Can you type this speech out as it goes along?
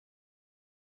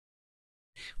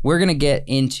we're going to get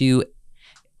into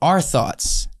our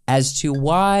thoughts as to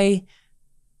why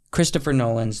Christopher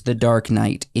Nolan's The Dark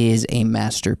Knight is a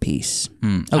masterpiece.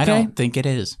 Okay? I don't think it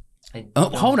is. Oh,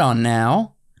 hold on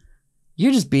now.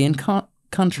 You're just being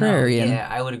contrarian. No, yeah,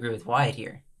 I would agree with Wyatt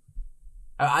here.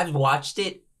 I've watched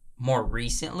it more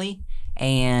recently,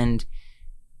 and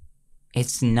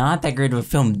it's not that great of a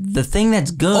film. The thing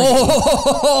that's good, the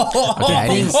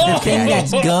thing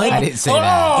that's good, I didn't say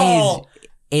that.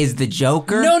 Is the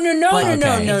Joker. No.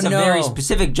 It's a very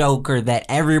specific Joker that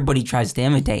everybody tries to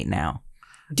imitate now.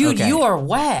 Dude, you are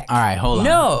whack. All right, hold on.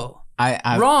 No.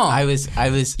 Wrong. I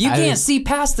was. You can't see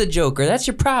past the Joker. That's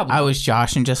your problem. I was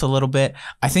joshing just a little bit.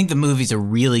 I think the movie's a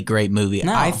really great movie.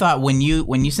 No. I thought when you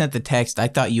sent the text, I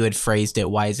thought you had phrased it.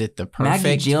 Why is it the perfect?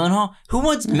 Maggie Gyllenhaal? Who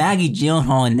wants Maggie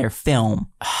Gyllenhaal in their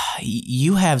film?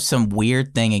 You have some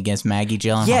weird thing against Maggie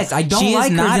Gyllenhaal. Yes, I don't she like her.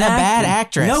 She is not a bad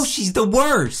actress. No, she's the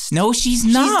worst. No, she's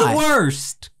not. She's the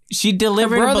worst. She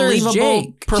delivered a brother is believable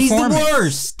Jake. performance. She's the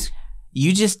worst.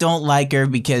 You just don't like her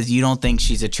because you don't think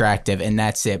she's attractive, and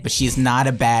that's it. But she's not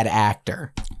a bad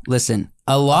actor. Listen,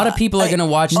 a lot of people are going to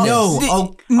watch this.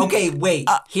 No. Okay, wait.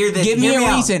 Hear this. Give me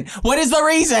a reason. What is the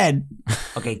reason?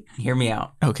 Okay, hear me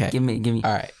out. Okay. Give me.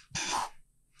 All right.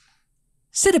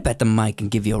 Sit up at the mic and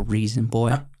give you a reason,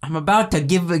 boy. I'm about to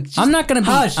give a... I'm not gonna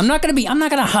hush. I'm not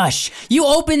gonna hush. You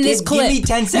open this clip. Give me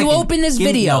 10 seconds. You open this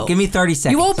video. No, give me 30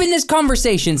 seconds. You open this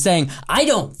conversation saying, I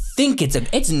don't think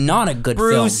it's not a good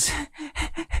Bruce, film.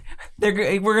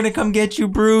 we're gonna come get you,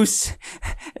 Bruce.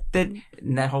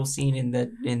 That whole scene in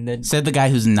the Said the guy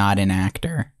who's not an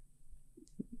actor.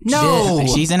 No,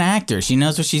 she's an actor. She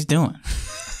knows what she's doing.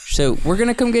 So we're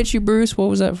gonna come get you, Bruce. What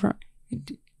was that from?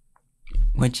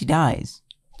 When she dies.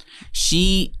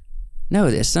 No,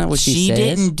 that's not what she says. She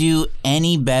didn't do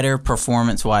any better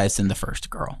performance-wise than the first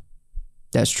girl.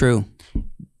 That's true.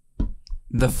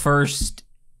 The first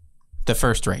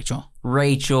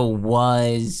Rachel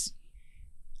was...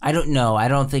 I don't know. I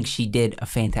don't think she did a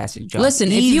fantastic job.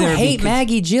 Listen, if you hate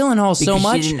Maggie Gyllenhaal so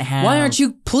much, why aren't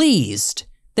you pleased?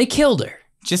 They killed her.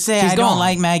 Just say, She's I gone. don't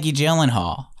like Maggie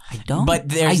Gyllenhaal. I don't. But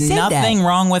there's nothing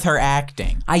wrong with her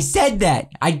acting. I said that.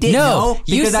 I didn't know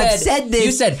because I've said this.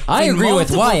 You said, I agree with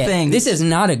Wyatt. Things. This is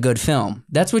not a good film.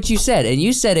 That's what you said. And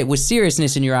you said it with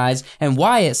seriousness in your eyes. And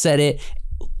Wyatt said it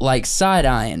like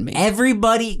side-eyeing me.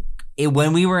 Everybody,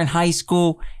 when we were in high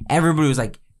school, everybody was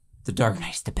like, The Dark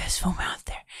Knight's the best film out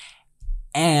there.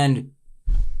 And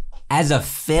as a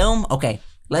film, okay,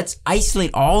 let's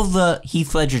isolate all the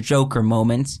Heath Ledger Joker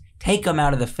moments, take them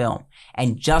out of the film,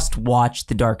 and just watch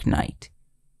The Dark Knight.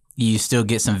 You still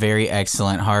get some very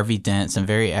excellent Harvey Dent, some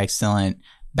very excellent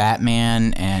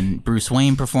Batman and Bruce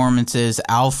Wayne performances,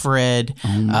 Alfred,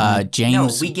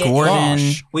 James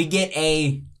Gordon. We get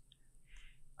a...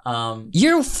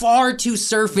 You're far too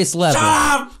surface level.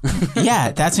 Stop!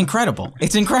 Yeah, that's incredible.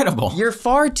 It's incredible. You're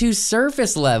far too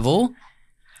surface level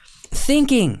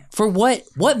thinking for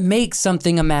what makes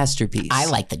something a masterpiece. I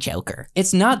like the Joker.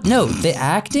 It's not, no, the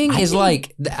acting is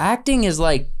like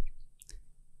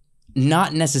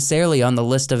not necessarily on the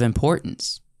list of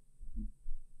importance.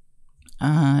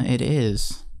 It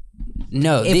is.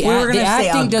 No, if we were going to say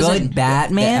a good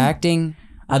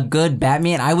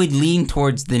Batman, I would lean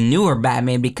towards the newer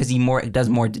Batman because he does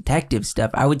more detective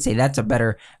stuff. I would say that's a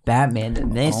better Batman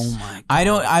than this. Oh my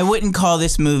God. I wouldn't call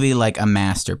this movie like a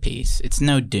masterpiece. It's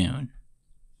no Dune.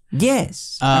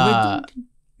 Yes.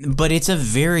 But it's a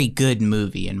very good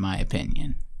movie in my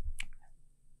opinion.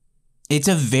 It's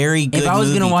a very good movie. If I was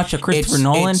going to watch a Christopher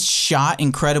Nolan, it's shot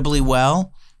incredibly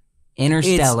well.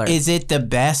 Interstellar. Is it the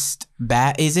best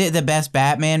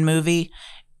Batman movie?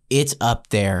 It's up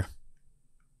there.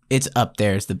 It's up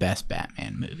there as the best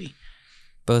Batman movie.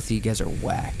 Both of you guys are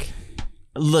whack.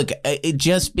 Look, I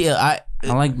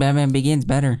like Batman Begins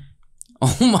better.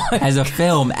 Oh my! As a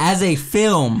film,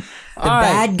 the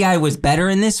bad guy was better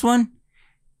in this one.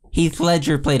 Heath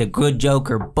Ledger played a good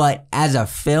Joker, but as a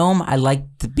film, I like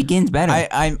the Begins better.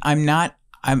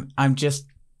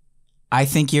 I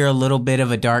think you're a little bit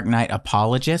of a Dark Knight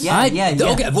apologist. Yeah.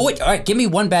 Okay, wait, all right, give me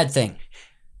one bad thing.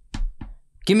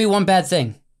 Give me one bad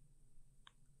thing.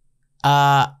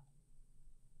 Give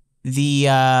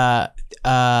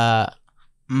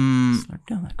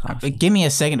me a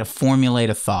second to formulate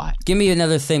a thought. Give me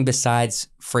another thing besides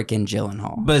freaking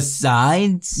Gyllenhaal.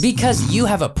 Besides? Because you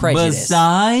have a prejudice.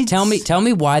 Besides? Tell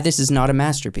me why this is not a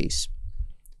masterpiece.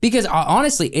 Because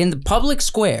honestly, in the public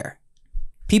square,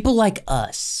 people like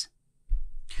us,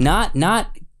 not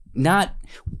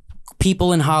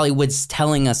people in Hollywood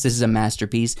telling us this is a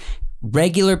masterpiece,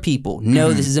 regular people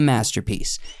know this is a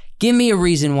masterpiece. Give me a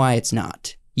reason why it's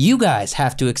not. You guys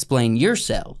have to explain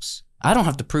yourselves. I don't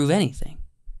have to prove anything.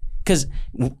 Because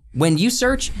when you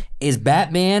search, is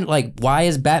Batman, like, why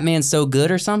is Batman so good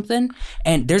or something?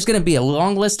 And there's going to be a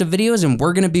long list of videos, and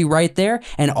we're going to be right there.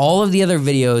 And all of the other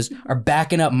videos are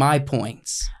backing up my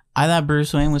points. I thought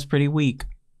Bruce Wayne was pretty weak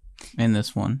in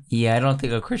this one. Yeah, I don't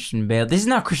think a Christian Bale. This is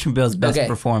not Christian Bale's best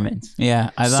performance. Yeah,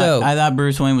 I thought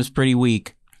Bruce Wayne was pretty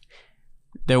weak.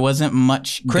 There wasn't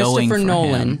much going for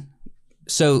Nolan. him.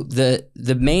 So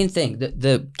the main thing,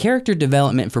 the character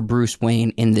development for Bruce Wayne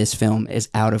in this film is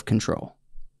out of control.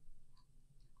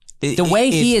 The way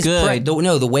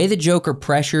the way the Joker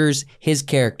pressures his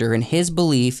character and his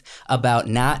belief about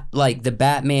not, like, the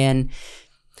Batman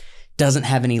doesn't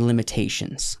have any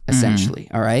limitations, essentially.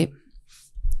 All right.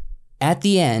 At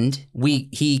the end,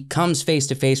 he comes face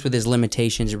to face with his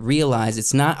limitations, realize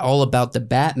it's not all about the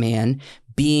Batman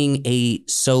being a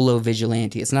solo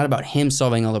vigilante. It's not about him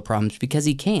solving all the problems, because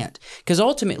he can't. Because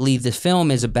ultimately, the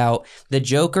film is about the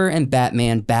Joker and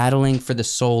Batman battling for the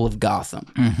soul of Gotham.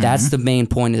 That's the main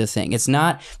point of the thing. It's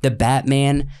not the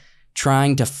Batman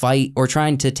trying to fight or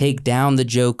trying to take down the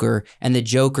Joker and the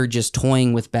Joker just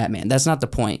toying with Batman. That's not the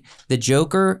point. The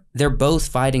Joker, they're both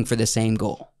fighting for the same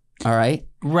goal. All right?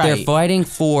 Right. They're fighting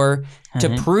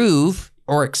to prove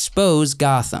or expose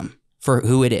Gotham for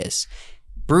who it is.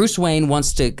 Bruce Wayne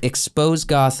wants to expose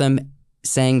Gotham,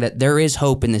 saying that there is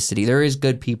hope in this city. There is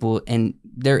good people, and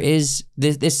there is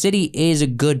this city is a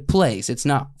good place. It's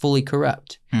not fully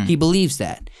corrupt. He believes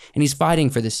that, and he's fighting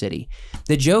for the city.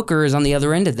 The Joker is on the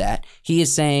other end of that. He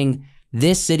is saying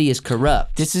this city is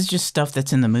corrupt. This is just stuff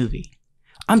that's in the movie.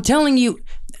 I'm telling you.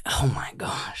 Oh my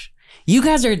gosh. You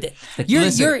guys are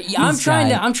I'm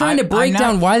trying to break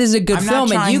down why this is a good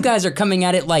film, and you guys are coming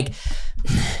at it like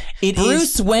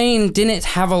Bruce Wayne didn't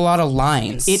have a lot of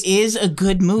lines. It is a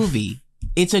good movie.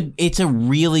 It's a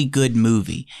really good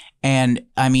movie. And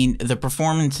I mean, the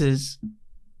performances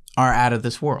are out of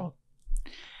this world.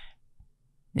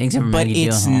 But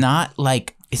it's not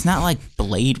like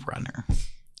Blade Runner.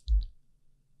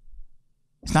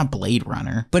 It's not Blade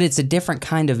Runner. But it's a different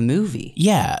kind of movie.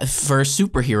 Yeah, for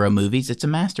superhero movies, it's a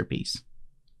masterpiece.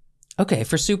 Okay,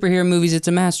 for superhero movies, it's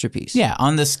a masterpiece. Yeah,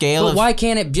 on the scale of... But why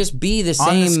can't it just be the same...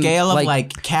 On the scale of,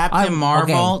 like Captain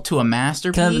Marvel to a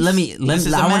masterpiece?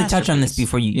 I want to touch on this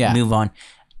before you move on.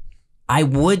 I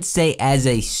would say as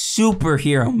a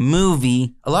superhero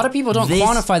movie... A lot of people don't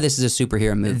quantify this as a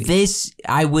superhero movie. This,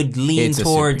 I would lean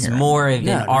towards more of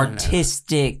an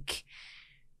artistic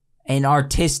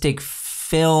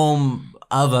film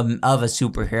of a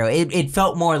superhero. It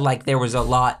felt more like there was a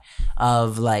lot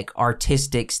of like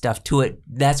artistic stuff to it.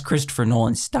 That's Christopher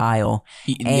Nolan's style.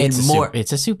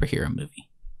 It's a superhero movie.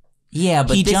 Yeah,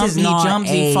 but he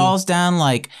falls down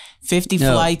like 50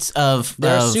 flights of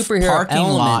parking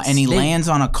lot, and he lands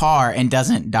on a car and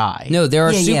doesn't die. No, there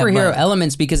are superhero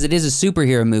elements because it is a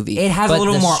superhero movie. It has a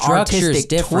little more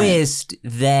artistic twist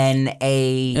than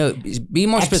a be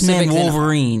more specific than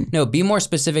Wolverine. No, be more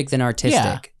specific than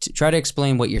artistic. Yeah. Try to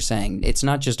explain what you're saying. It's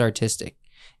not just artistic.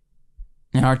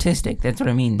 And artistic, that's what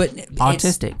I mean. But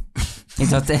autistic. The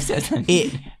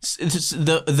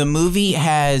movie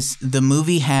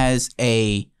has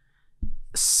a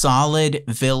solid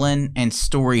villain and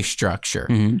story structure.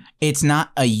 Mm-hmm. It's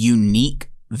not a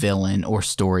unique villain or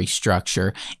story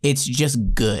structure. It's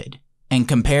just good. And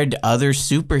compared to other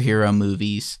superhero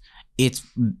movies, it's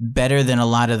better than a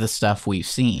lot of the stuff we've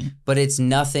seen. But it's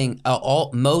nothing.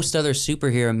 Most other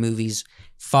superhero movies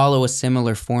follow a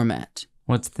similar format.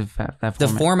 What's that format? The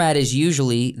format is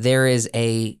usually there is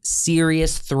a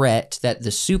serious threat that the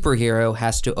superhero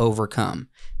has to overcome.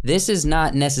 This is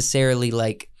not necessarily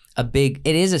like it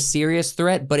is a serious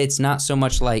threat, but it's not so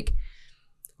much like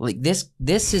this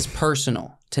is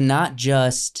personal to not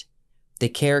just the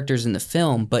characters in the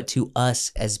film, but to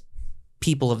us as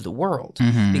people of the world.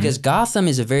 Mm-hmm. Because Gotham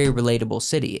is a very relatable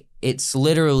city. It's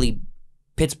literally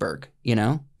Pittsburgh, you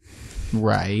know?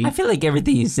 Right. I feel like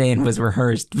everything you're saying was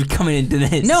rehearsed coming into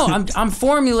this. No, I'm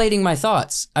formulating my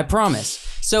thoughts. I promise.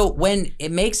 So when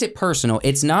it makes it personal,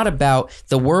 it's not about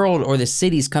the world or the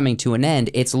city's coming to an end.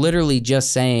 It's literally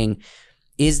just saying,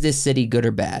 is this city good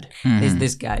or bad? Mm-hmm. Is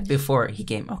this guy, before he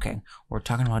came, okay, we're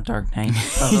talking about Dark Knight.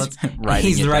 He's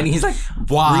like,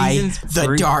 why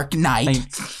the Dark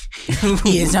Knight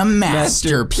is a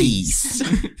masterpiece.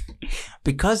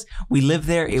 Because we live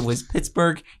there, it was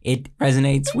Pittsburgh, it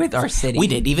resonates with our city. We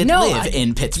didn't even live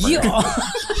in Pittsburgh.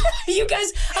 You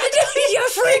guys,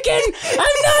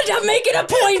 I'm making a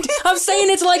point. I'm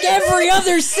saying it's like every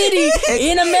other city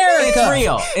in America. It's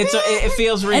real. It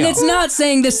feels real. And it's not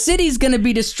saying the city's going to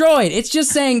be destroyed. It's just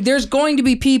saying there's going to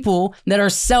be people that are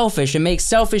selfish and make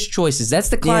selfish choices. That's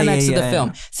the climax of the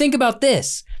film. Think about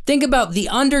this. Think about the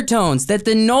undertones that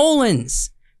the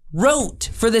Nolans wrote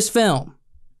for this film.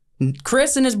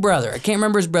 Chris and his brother. I can't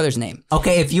remember his brother's name.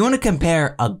 Okay, if you want to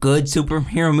compare a good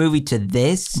superhero movie to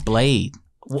this, Blade,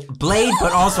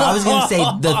 but also I was going to say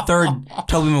the third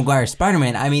Tobey Maguire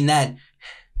Spider-Man. I mean, that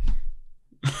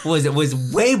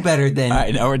was way better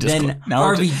than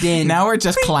Harvey Dent. Now we're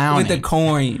just clowning with the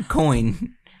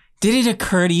coin. Did it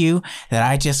occur to you that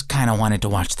I just kind of wanted to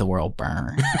watch the world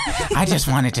burn? I just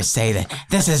wanted to say that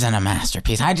this isn't a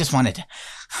masterpiece. I just wanted to.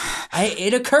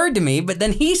 It occurred to me, but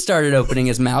then he started opening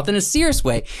his mouth in a serious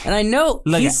way, and I know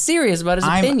he's serious about his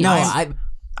opinion. I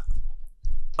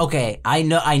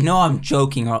know I'm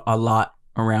joking a lot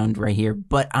around right here,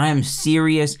 but I'm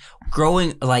serious.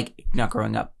 Not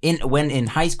growing up. In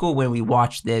high school when we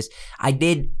watched this, I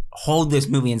did hold this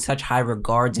movie in such high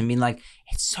regards and being like,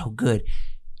 it's so good.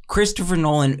 Christopher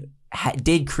Nolan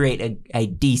did create a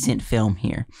decent film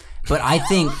here. But I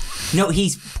think, no,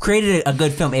 he's created a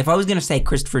good film. If I was going to say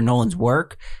Christopher Nolan's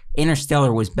work,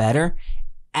 Interstellar was better.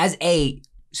 As a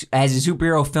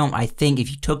superhero film, I think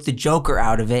if you took the Joker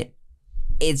out of it,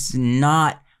 it's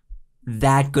not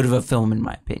that good of a film in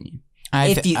my opinion.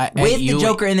 With the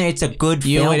Joker in there, it's a good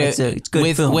film. It's a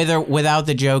good film. With or without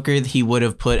the Joker, he would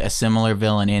have put a similar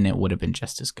villain in. It would have been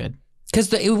just as good.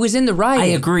 Because it was in the writing. I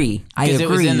agree. It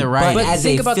was in the writing. But as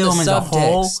a film as a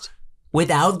whole,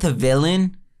 without the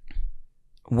villain,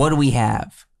 what do we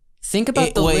have? Think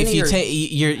about the linear.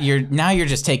 If you're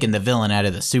just taking the villain out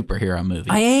of the superhero movie.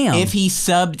 I am. If he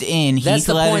subbed in Heath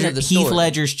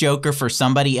Ledger's Joker for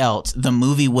somebody else, the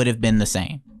movie would have been the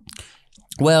same.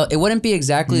 Well, it wouldn't be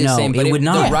exactly the same. But it would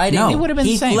not. The writing, it would have been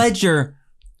the same. Heath Ledger.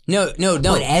 No.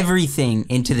 Put everything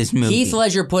into this movie. Heath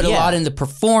Ledger put a lot in the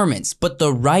performance, but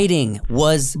the writing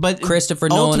was Christopher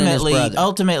Nolan and his brother.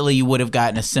 Ultimately, you would have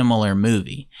gotten a similar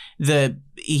movie.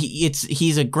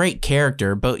 He's a great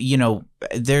character, but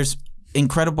there's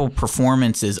incredible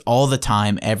performances all the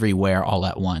time, everywhere, all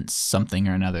at once. Something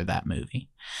or another. That movie.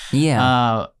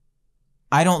 Yeah.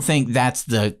 I don't think that's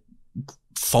the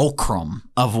fulcrum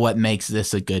of what makes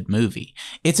this a good movie.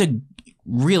 It's a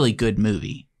really good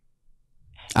movie.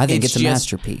 I think it's a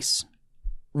masterpiece.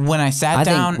 When I sat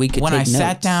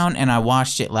down and I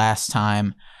watched it last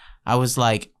time, I was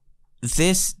like,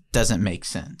 this doesn't make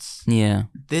sense. Yeah.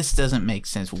 This doesn't make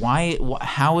sense. Why?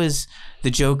 How is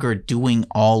the Joker doing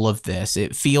all of this?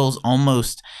 It feels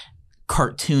almost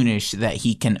cartoonish that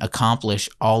he can accomplish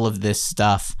all of this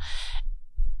stuff,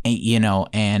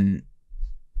 and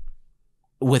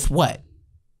with what?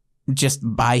 Just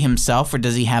by himself? Or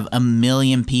does he have a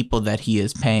million people that he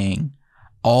is paying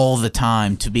all the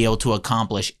time to be able to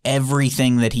accomplish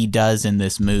everything that he does in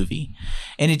this movie?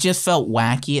 And it just felt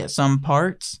wacky at some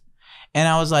parts. And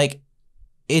I was like,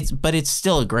 it's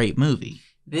still a great movie.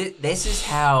 This is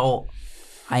how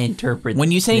I interpret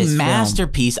when you say this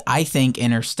masterpiece, film. I think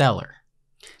Interstellar.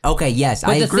 Okay, yes,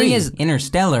 I agree. Thing is,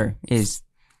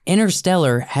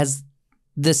 Interstellar has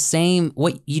the same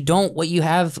what you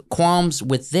have qualms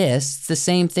with this. It's the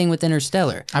same thing with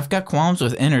Interstellar. I've got qualms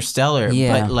with Interstellar,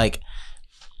 but like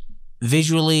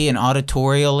visually and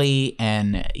auditorially,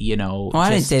 and I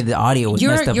didn't say the audio was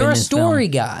messed up. You're a story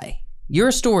guy. You're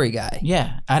a story guy.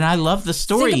 Yeah, and I love the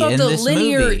story in this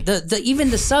movie. Even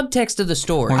the subtext of the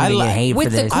story. We're gonna get hate for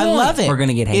this. I love it. We're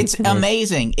gonna get hate. It's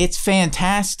amazing. It's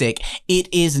fantastic. It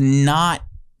is not.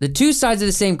 The two sides of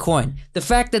the same coin. The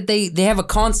fact that they have a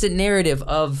constant narrative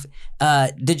of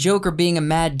the Joker being a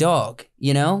mad dog,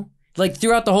 like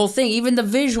throughout the whole thing, even the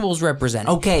visuals represent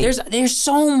it. Okay, there's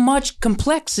so much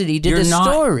complexity to the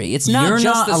story. It's not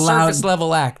just the surface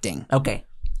level acting. Okay,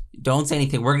 don't say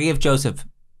anything. We're gonna give Joseph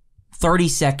 30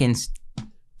 seconds,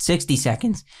 60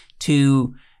 seconds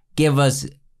to give us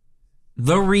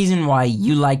the reason why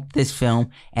you liked this film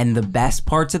and the best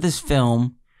parts of this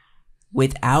film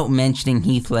without mentioning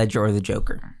Heath Ledger or the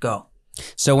Joker. Go.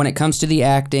 So when it comes to the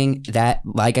acting, that,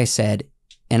 like I said,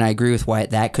 and I agree with Wyatt,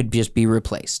 that could just be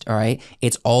replaced, all right?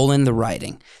 It's all in the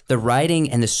writing. The writing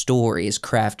and the story is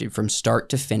crafted from start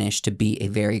to finish to be a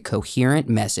very coherent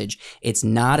message. It's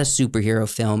not a superhero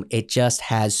film. It just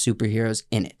has superheroes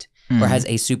in it, or has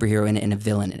a superhero in it and a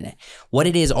villain in it. What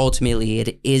it is ultimately,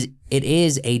 it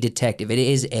is a detective. It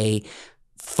is a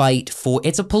fight for,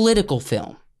 it's a political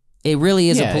film. It really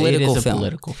is a political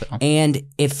film. And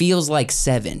it feels like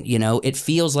Seven, It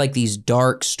feels like these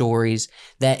dark stories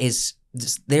that is,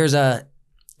 there's an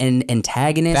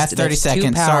antagonist that's 30 seconds.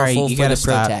 Too powerful. Sorry, you got to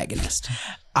stop. Protagonist.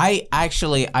 I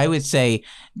would say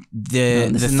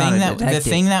the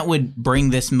thing that would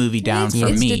bring this movie down for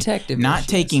me, not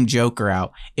taking Joker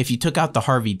out, if you took out the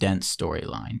Harvey Dent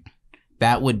storyline,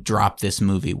 that would drop this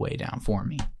movie way down for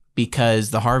me.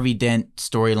 because the Harvey Dent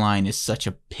storyline is such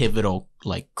a pivotal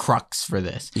like crux for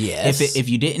this. Yes. If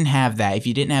you didn't have that, if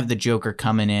you didn't have the Joker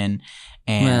coming in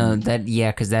and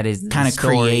because that is kind of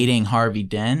creating Harvey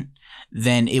Dent,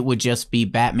 then it would just be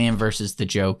Batman versus the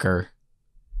Joker.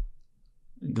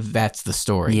 That's the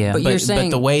story. Yeah, but you're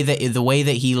saying the way that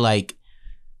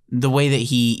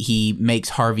he makes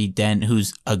Harvey Dent,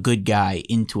 who's a good guy,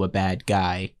 into a bad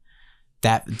guy,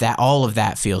 that all of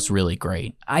that feels really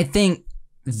great. I think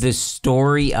the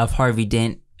story of Harvey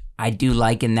Dent I do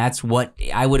like, and that's what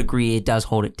I would agree, it does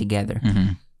hold it together.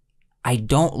 Mm-hmm. I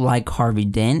don't like Harvey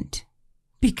Dent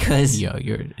because you're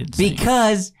insane.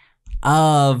 because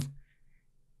of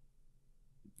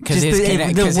his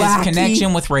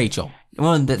connection with Rachel.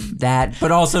 Well, that,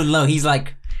 but also no, he's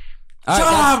like, all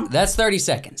right, that's 30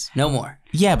 seconds, no more.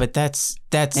 Yeah, but that's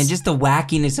and just the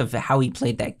wackiness of how he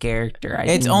played that character.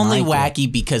 It's only wacky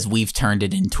because we've turned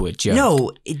it into a joke. No,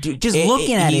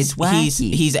 looking at it, it's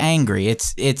wacky. He's angry.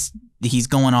 He's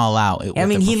going all out. I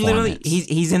mean, he literally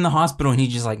he's in the hospital and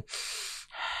he's just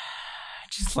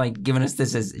like giving us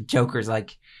this as Joker's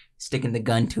like sticking the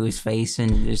gun to his face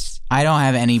and just. I don't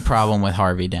have any problem with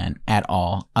Harvey Dent at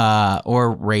all,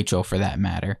 or Rachel for that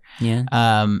matter. Yeah.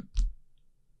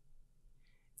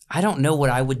 I don't know what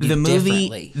I would do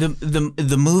differently.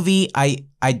 The movie,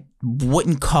 I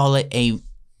wouldn't call it a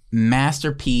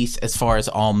masterpiece as far as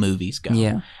all movies go.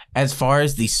 Yeah. As far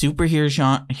as the superhero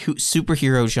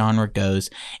genre goes,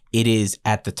 it is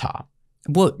at the top.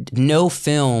 Well, no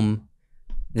film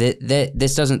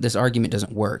this argument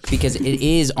doesn't work because it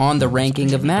is on the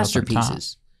ranking of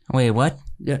masterpieces. Wait, what?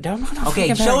 No,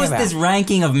 okay, show us this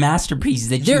ranking of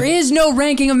masterpieces. There is no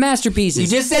ranking of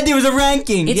masterpieces. You just said there was a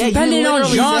ranking. It's dependent on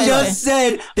genre. You just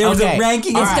said there was a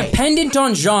ranking. It's dependent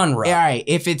on genre. All right,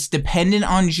 if it's dependent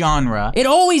on genre. It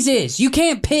always is. You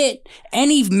can't pit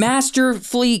any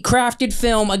masterfully crafted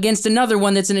film against another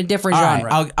one that's in a different genre.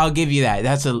 Right, I'll give you that.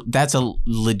 That's a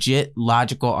legit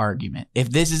logical argument. If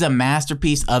this is a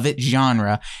masterpiece of its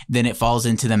genre, then it falls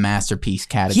into the masterpiece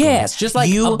category. Yes, just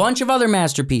like a bunch of other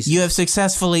masterpieces. You have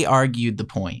successfully argued the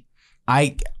point.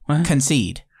 I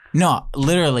concede. No,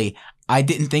 literally, I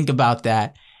didn't think about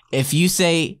that. If you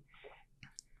say,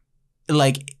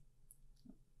 like...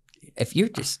 If you're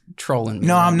just trolling me.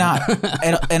 No, I'm not.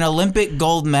 An Olympic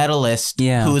gold medalist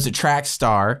who is a track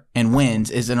star and wins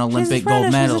is an Olympic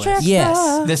gold medalist.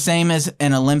 Yes. The same as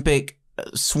an Olympic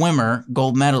swimmer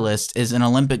gold medalist is an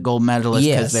Olympic gold medalist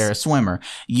because they're a swimmer.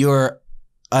 You're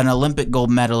an Olympic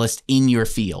gold medalist in your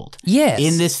field. Yes.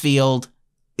 In this field,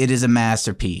 it is a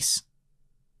masterpiece.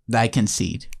 I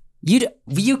concede.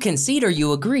 You concede or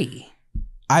you agree?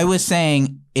 I was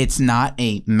saying it's not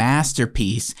a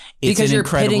masterpiece. It's because you're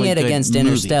pitting it against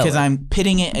Interstellar. Because I'm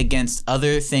pitting it against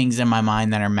other things in my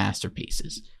mind that are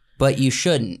masterpieces. But you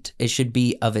shouldn't. It should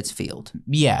be of its field.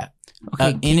 Yeah.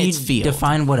 Okay, in its field.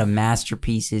 Define what a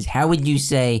masterpiece is. How would you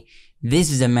say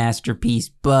this is a masterpiece,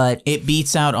 but it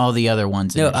beats out all the other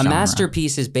ones? No, a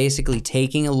masterpiece is basically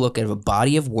taking a look at a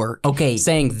body of work. Okay.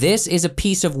 Saying this is a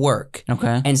piece of work.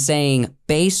 Okay. And saying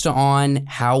based on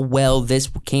how well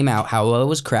this came out, how well it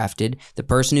was crafted, the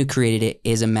person who created it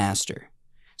is a master.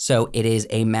 So it is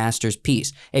a master's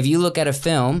piece. If you look at a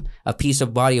film, a piece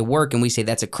of body of work, and we say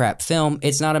that's a crap film,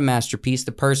 it's not a masterpiece.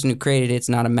 The person who created it's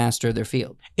not a master of their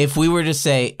field. If we were to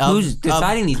say... Who's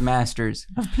deciding these masters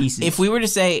of pieces? If we were to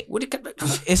say...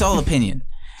 It's all opinion.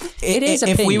 It is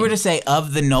opinion. If we were to say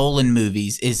of the Nolan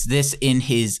movies, is this in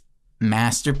his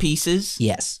masterpieces?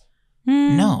 Yes.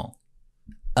 No.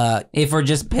 If we're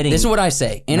just pitting... This is what I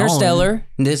say. Interstellar,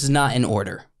 this is not in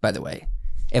order, by the way.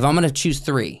 If I'm going to choose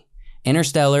three...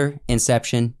 Interstellar,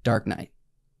 Inception, Dark Knight.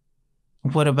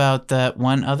 What about that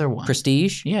one other one?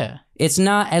 Prestige? Yeah. It's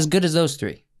not as good as those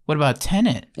three. What about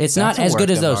Tenet? It's not as good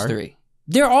as those three.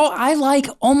 I like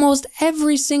almost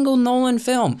every single Nolan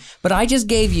film, but I just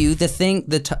gave you the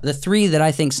three that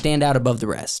I think stand out above the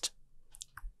rest.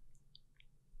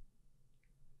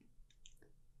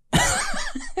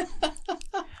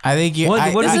 I think you.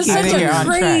 This is such a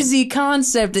crazy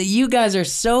concept that you guys are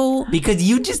so because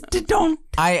you just don't.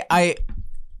 I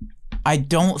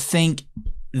don't think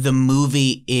the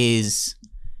movie is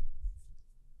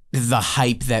the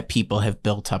hype that people have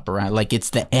built up around. Like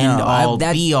it's the end all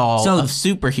be all of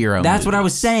superhero. That's movies. What I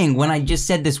was saying when I just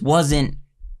said this wasn't.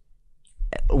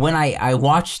 When I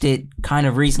watched it kind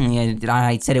of recently, and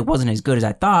I said it wasn't as good as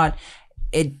I thought.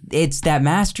 It's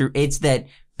that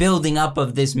building up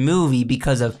of this movie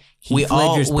because of Heath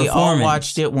Ledger's performance. We all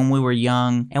watched it when we were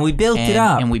young. And we built it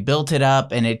up. And we built it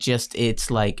up, and it's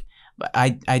like,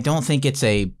 I don't think it's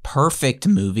a perfect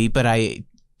movie, but I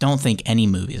don't think any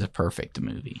movie is a perfect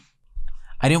movie.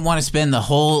 I didn't want to spend the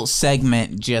whole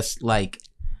segment just like.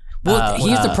 Well,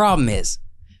 here's the problem is.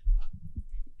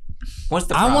 What's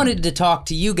the problem? I wanted to talk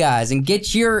to you guys and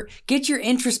get your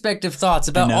introspective thoughts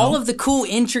about all of the cool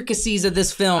intricacies of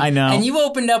this film. I know. And you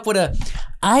opened up with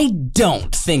I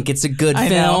don't think it's a good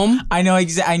film. I know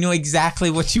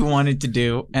exactly what you wanted to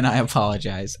do, and I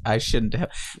apologize. I shouldn't have.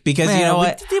 Because you know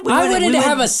what? I wanted to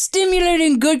have a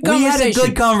stimulating, good conversation. We had a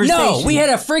good conversation. No, we had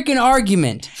a freaking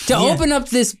argument to open up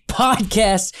this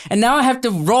podcast, and now I have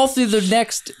to roll through the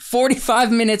next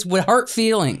 45 minutes with hurt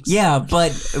feelings. Yeah,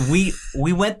 but we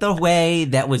went the way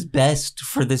that was best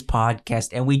for this podcast,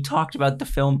 and we talked about the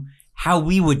film how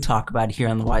we would talk about it here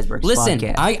on the Wiseworks podcast. Listen,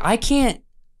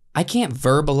 I can't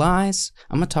verbalize.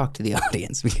 I'm going to talk to the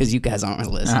audience because you guys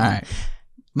aren't listening. All right.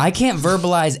 I can't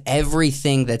verbalize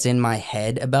everything that's in my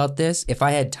head about this. If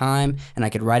I had time and I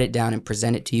could write it down and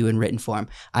present it to you in written form,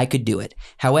 I could do it.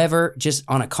 However, just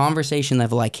on a conversation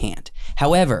level, I can't.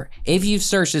 However, if you've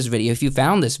searched this video, if you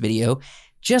found this video,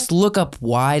 just look up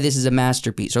why this is a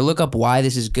masterpiece or look up why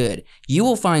this is good. You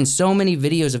will find so many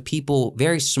videos of people,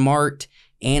 very smart,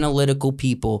 analytical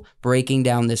people breaking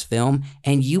down this film,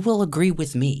 and you will agree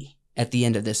with me at the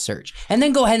end of this search. And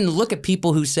then go ahead and look at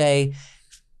people who say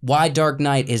why Dark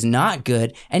Knight is not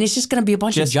good, and it's just going to be a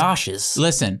bunch of Joshes.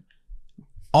 Listen,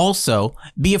 also,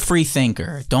 be a free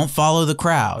thinker. Don't follow the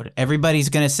crowd. Everybody's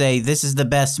going to say this is the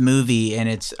best movie and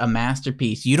it's a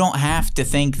masterpiece. You don't have to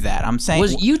think that. I'm saying...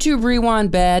 Was YouTube Rewind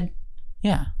bad?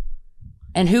 Yeah.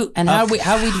 And how we...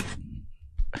 Shut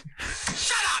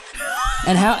up!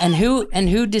 And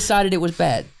who decided it was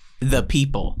bad? The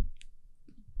people.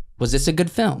 Was this a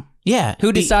good film? Yeah.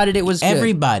 Who decided it was good?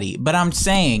 Everybody. But I'm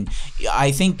saying,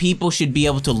 I think people should be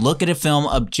able to look at a film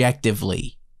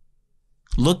objectively.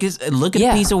 Look at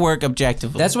a piece of work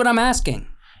objectively. That's what I'm asking.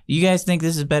 You guys think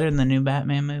this is better than the new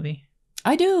Batman movie?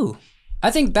 I do.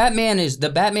 I think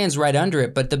Batman's right under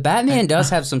it, but the Batman does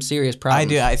have some serious problems. I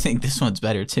do. I think this one's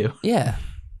better too. Yeah.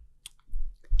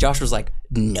 Josh was like,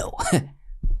 no.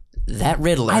 That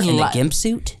Riddler in the gimp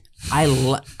suit? I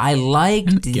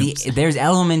liked there's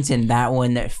elements in that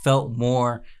one that felt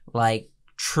more like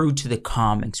true to the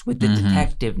comics with the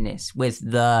detectiveness,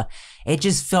 it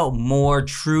just felt more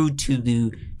true to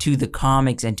the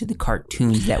comics and to the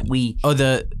cartoons that we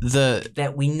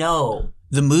that we know.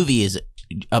 The movie is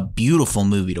a beautiful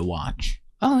movie to watch.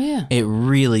 Oh yeah. It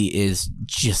really is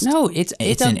just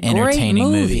it's an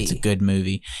entertaining movie. It's a good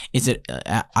movie.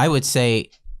 I would say,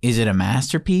 is it a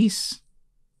masterpiece?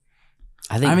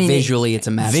 I think visually it's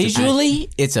a masterpiece. Visually,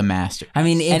 it's a masterpiece. I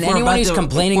mean, and anyone who's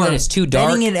complaining that it's too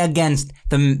dark, betting it against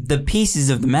the pieces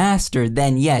of the master,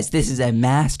 then yes, this is a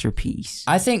masterpiece.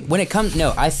 I think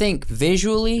I think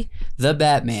visually, the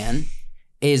Batman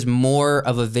is more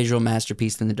of a visual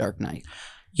masterpiece than the Dark Knight.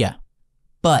 Yeah.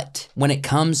 But when it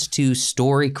comes to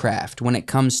story craft, when it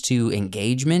comes to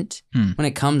engagement, when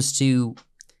it comes to,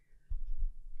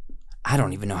 I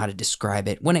don't even know how to describe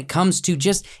it. When it comes to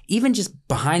just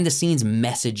behind the scenes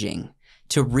messaging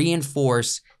to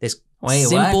reinforce this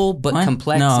simple but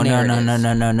complex narrative. No.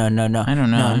 I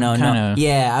don't know. No.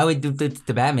 Yeah, I would do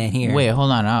the Batman here. Wait, hold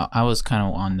on. I was kind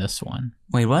of on this one.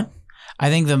 Wait, what?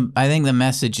 I think the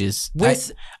message is I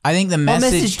think the message.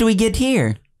 What message do we get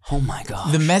here? Oh my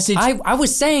gosh. The message. I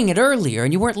was saying it earlier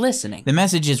and you weren't listening. The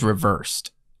message is reversed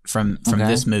from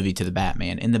this movie to the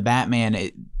Batman. In the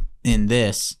Batman, in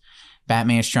this,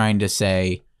 Batman's trying to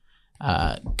say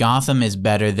Gotham is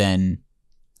better than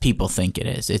people think it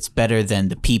is. It's better than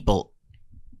the people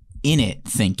in it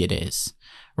think it is,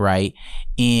 right?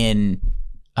 In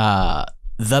the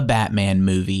Batman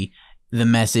movie, the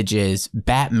message is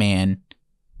Batman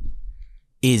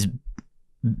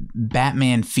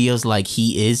feels like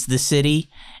he is the city,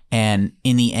 and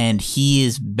in the end, he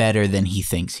is better than he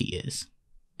thinks he is.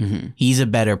 Mm-hmm. He's a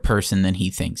better person than he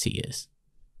thinks he is.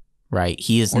 Right?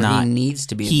 He is not. He needs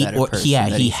to be a better person. Yeah,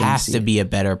 he has to be a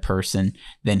better person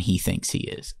than he thinks he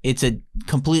is. It's a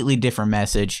completely different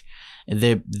message.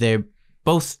 They're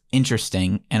both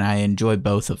interesting, and I enjoy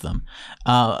both of them.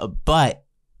 But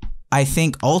I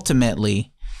think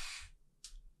ultimately,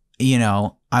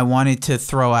 I wanted to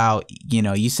throw out,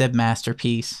 you said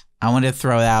masterpiece. I wanted to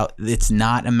throw out it's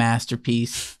not a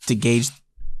masterpiece to gauge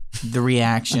the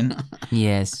reaction.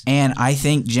 Yes. And I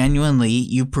think genuinely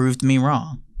you proved me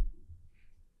wrong.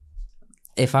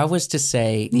 If I was to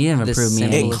say, you never proved me.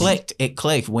 It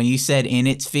clicked when you said in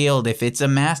its field. If it's a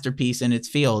masterpiece in its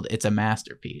field, it's a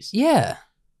masterpiece. Yeah,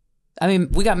 I mean,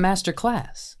 we got master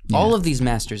class. Yeah. All of these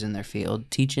masters in their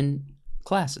field teaching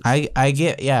classes. I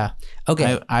get, yeah.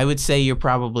 Okay, I would say you're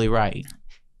probably right.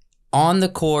 On the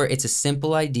core, it's a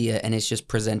simple idea and it's just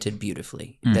presented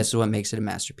beautifully. That's what makes it a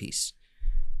masterpiece.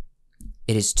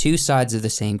 It is two sides of the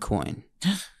same coin.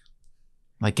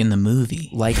 Like in the movie.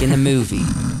 Like in the movie.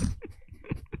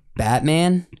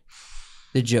 Batman,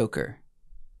 the Joker.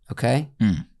 Okay?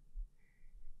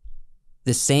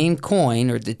 The same coin,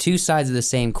 or the two sides of the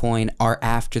same coin, are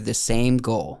after the same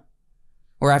goal.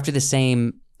 Or they're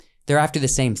after the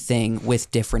same thing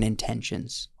with different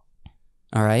intentions.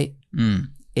 All right?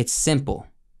 It's simple.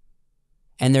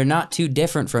 And they're not too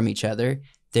different from each other.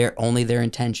 They're only their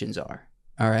intentions are.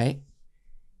 All right?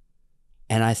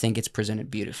 And I think it's presented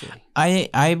beautifully.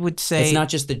 I would say it's not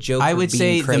just the Joker. I would being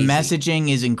say crazy. the messaging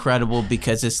is incredible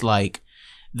because it's like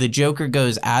the Joker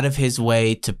goes out of his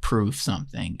way to prove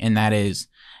something, and that is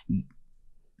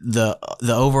the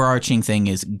overarching thing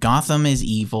is Gotham is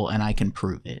evil, and I can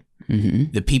prove it.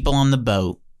 The people on the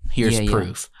boat, here's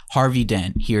proof. Harvey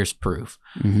Dent, here's proof.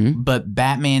 But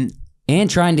Batman. And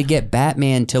trying to get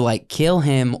Batman to like kill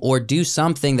him or do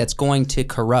something that's going to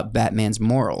corrupt Batman's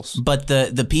morals. But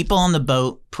the people on the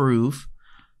boat prove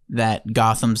that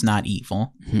Gotham's not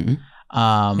evil.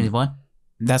 What?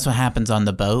 That's what happens on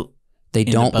the boat. They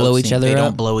don't blow each other up? They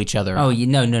don't blow each other up. Oh,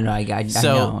 no. I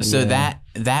know. So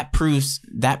that proves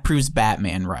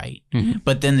Batman right.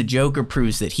 But then the Joker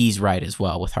proves that he's right as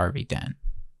well with Harvey Dent.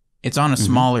 It's on a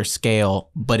smaller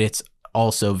scale, but it's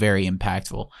also very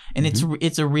impactful, and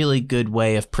it's a really good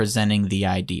way of presenting the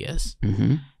ideas.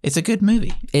 It's a good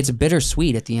movie. It's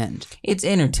bittersweet at the end. It's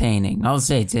entertaining. I'll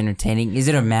say it's entertaining. Is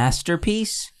it a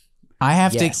masterpiece? I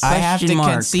have to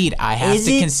concede.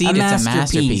 It's a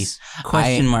masterpiece.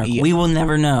 Question mark. We will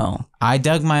never know. I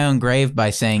dug my own grave by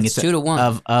saying it's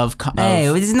 2-1. Hey,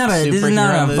 this is not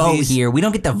a vote here. We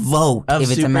don't get to vote if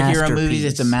it's a masterpiece. Superhero movies,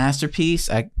 it's a masterpiece.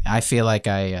 I feel like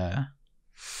I.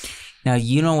 Now,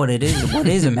 you know what it is. What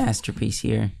is a masterpiece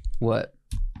here? What?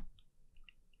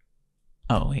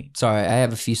 Oh, wait. Sorry, I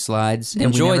have a few slides.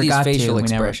 Enjoy these facial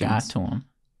expressions. We never got to them.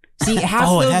 See,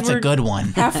 that's a good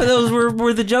one. Half of those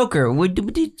were the Joker.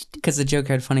 Because the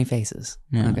Joker had funny faces.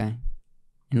 Yeah. Okay.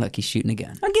 And look, he's shooting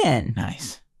again. Again.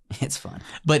 Nice. It's fun.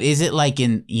 But is it like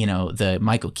in, the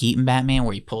Michael Keaton Batman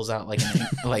where he pulls out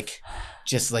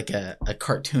just like a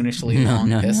cartoonishly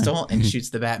long pistol and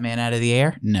shoots the Batman out of the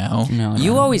air? No.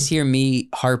 You always hear me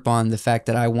harp on the fact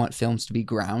that I want films to be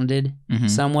grounded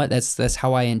somewhat. That's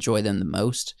how I enjoy them the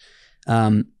most.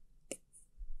 And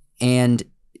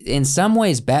in some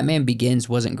ways, Batman Begins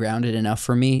wasn't grounded enough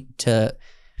for me to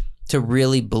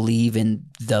really believe in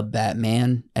the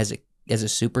Batman as a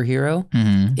superhero.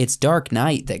 It's Dark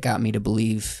Knight that got me to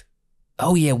believe,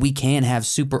 oh yeah, we can have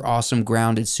super awesome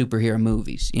grounded superhero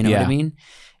movies. You know what I mean?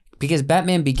 Because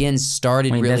Batman Begins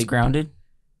started really that's grounded.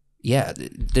 Yeah,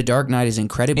 the Dark Knight is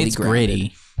incredibly it's grounded.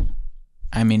 Gritty.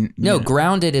 I mean,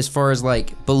 grounded as far as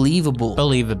like believable.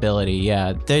 Believability.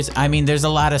 Yeah, there's a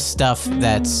lot of stuff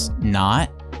that's not.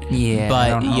 Yeah,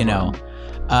 but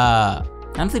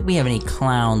I don't think we have any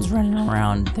clowns running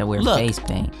around that wear face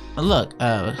paint. Look,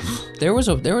 there was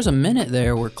a minute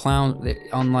there where the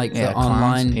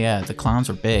online. Yeah, the clowns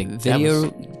were big.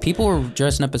 Video people were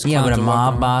dressing up as clowns. Yeah, but a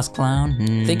mob boss clown.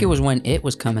 I think it was when It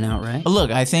was coming out, right?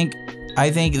 Look, I think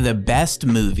the best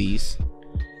movies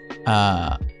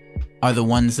are the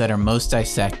ones that are most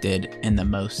dissected and the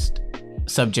most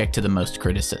subject to the most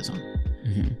criticism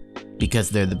because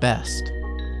they're the best.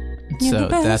 So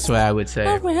that's what I would say.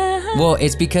 Well,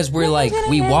 it's because we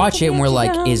watch it and we're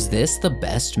like, is this the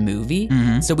best movie?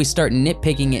 So we start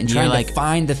nitpicking it and trying to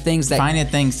find the things that aren't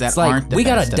the best. We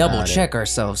gotta double check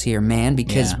ourselves here, man,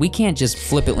 because we can't just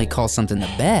flippantly call something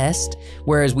the best.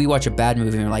 Whereas we watch a bad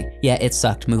movie and we're like, yeah, it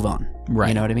sucked, move on. Right.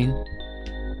 You know what I mean?